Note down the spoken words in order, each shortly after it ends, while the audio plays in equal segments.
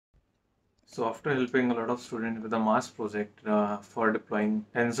So after helping a lot of students with a mass project for deploying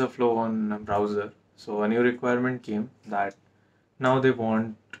TensorFlow on a browser, so a new requirement came that now they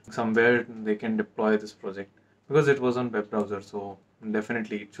want somewhere they can deploy this project because it was on web browser, so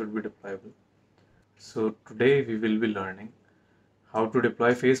definitely it should be deployable. So today we will be learning how to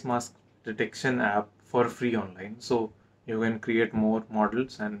deploy face mask detection app for free online. So you can create more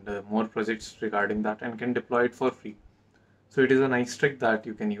models and more projects regarding that and can deploy it for free. So it is a nice trick that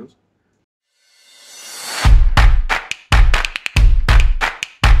you can use.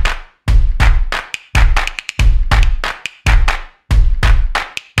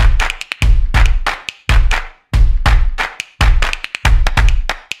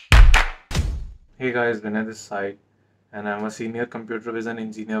 Hey guys, Vinay this side, and I'm a senior computer vision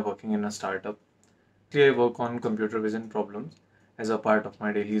engineer working in a startup. Actually, I work on computer vision problems as a part of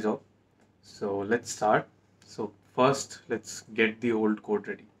my daily job. So let's start. So first, let's get the old code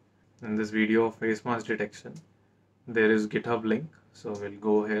ready. In this video of face mask detection, there is GitHub link. So we'll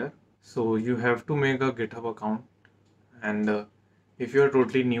go here. So you have to make a GitHub account, and if you are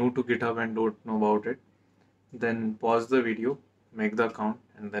totally new to GitHub and don't know about it, then pause the video, make the account,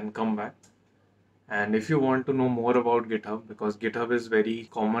 and then come back. And if you want to know more about GitHub, because GitHub is very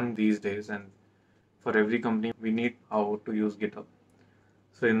common these days, and for every company, we need how to use GitHub.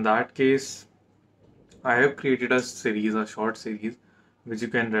 So in that case, I have created a series, a short series, which you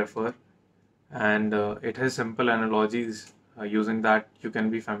can refer, and it has simple analogies using that you can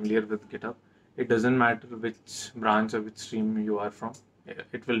be familiar with GitHub. It doesn't matter which branch or which stream you are from,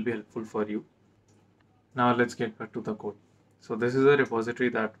 it will be helpful for you. Now let's get back to the code. So this is a repository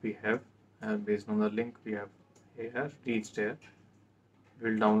that we have based on the link we have here, reached here.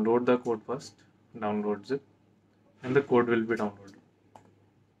 We'll download the code first, download zip, and the code will be downloaded.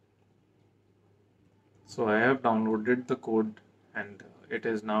 So I have downloaded the code and it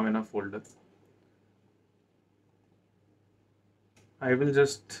is now in a folder. I will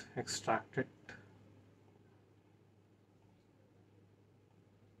just extract it,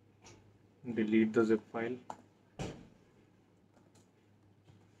 delete the zip file.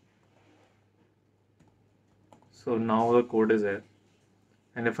 So now the code is there,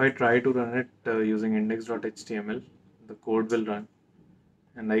 and if I try to run it using index.html, the code will run,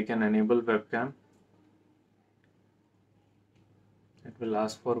 and I can enable webcam. It will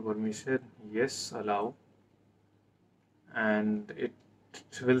ask for permission, yes, allow, and it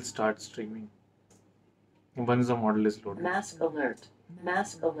will start streaming once the model is loaded. Mask alert,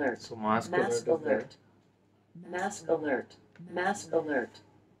 mask alert, So mask mask alert, mask alert, mask alert.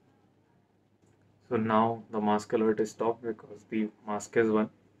 So now the mask alert is stopped because the mask is 1.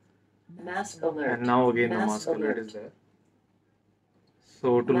 Mask alert. And now again the mask alert is there.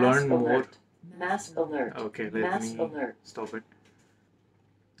 So to mask learn more, mask alert. Okay, let mask me alert. Stop it.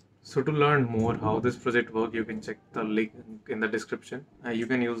 So to learn more how this project works, you can check the link in the description. You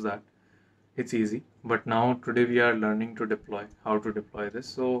can use that. It's easy. But now today we are learning to deploy, how to deploy this.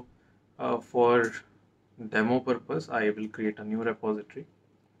 So for demo purpose, I will create a new repository.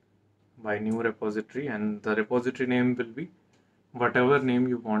 By new repository, and the repository name will be whatever name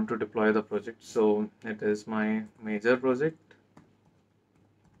you want to deploy the project. So it is my major project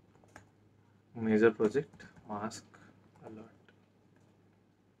mask alert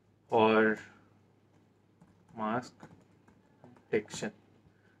or mask detection.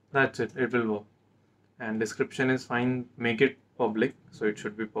 That's it, it will work. And description is fine, make it public, so it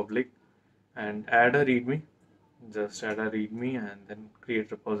should be public, and add a readme, just add a readme and then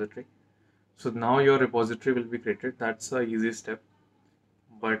create repository. So now your repository will be created. That's the easy step,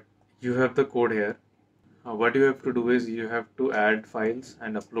 but you have the code here. What you have to do is you have to add files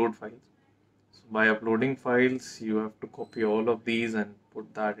and upload files. So by uploading files, you have to copy all of these and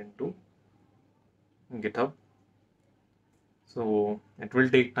put that into GitHub. So it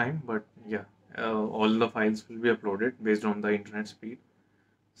will take time, but yeah, all the files will be uploaded based on the internet speed.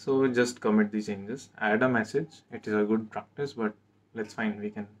 So just commit the changes, add a message. It is a good practice, but let's find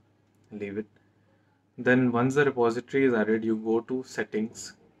we can leave it. Then once the repository is added, you go to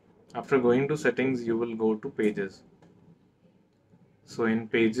settings. After going to settings, you will go to pages. So in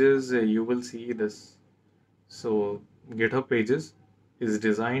pages, you will see this. So GitHub pages is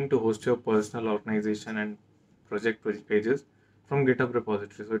designed to host your personal organization and project pages from GitHub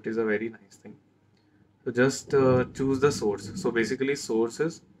repository. So it is a very nice thing. So just choose the source. So basically source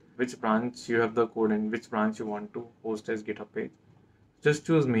is which branch you have the code and which branch you want to host as GitHub page. Just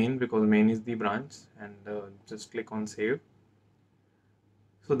choose main because main is the branch, and just click on save.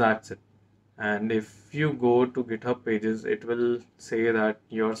 So that's it. And if you go to GitHub pages, it will say that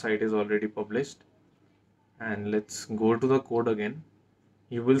your site is already published. And let's go to the code again.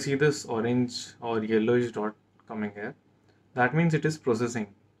 you will see this orange or yellowish dot coming here. That means it is processing.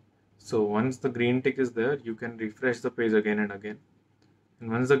 So once the green tick is there, you can refresh the page again and again.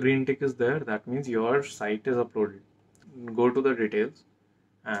 And once the green tick is there, that means your site is uploaded. Go to the details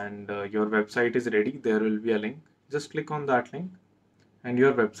and your website is ready. There will be a link. Just click on that link and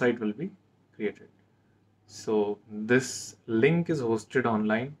your website will be created. So this link is hosted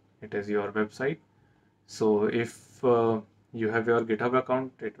online. It is your website. So if you have your GitHub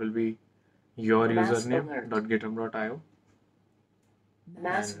account, it will be your Mask username alert. .github.io.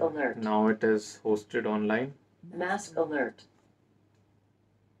 Mask And alert. now it is hosted online. Mask alert.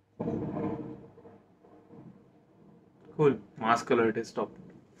 Cool. Mask alert is stopped.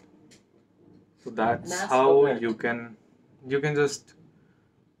 So that's Mask how alert. you can just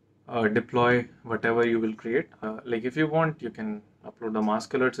deploy whatever you will create. Like if you want, you can upload the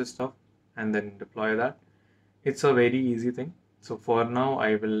mask alerts stuff and then deploy that. It's a very easy thing. So for now,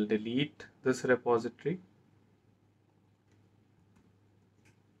 I will delete this repository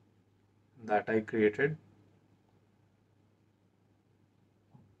that I created.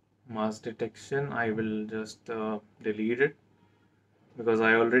 Mask detection, I will just delete it because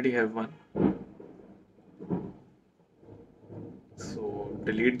I already have one. So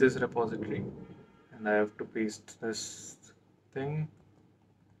delete this repository and I have to paste this thing,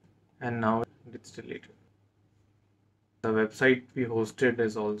 and now it's deleted. The website we hosted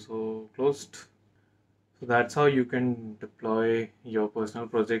is also closed. So that's how you can deploy your personal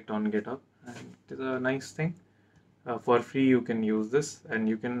project on GitHub, and it is a nice thing. For free you can use this and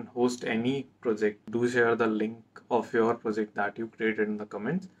you can host any project. Do share the link of your project that you created in the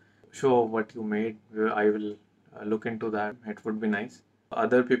comments. Show what you made. I will look into that. It would be nice.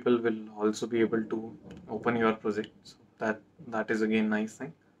 Other people will also be able to open your project. So that is again nice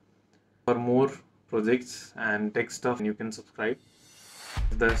thing. For more projects and tech stuff, you can subscribe.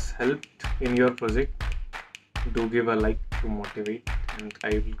 If this helped in your project, do give a like to motivate, and I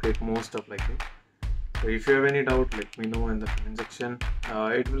will create more stuff like it. So if you have any doubt, let me know in the comment section.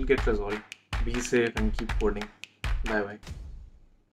 It will get resolved. Be safe and keep coding. Bye bye.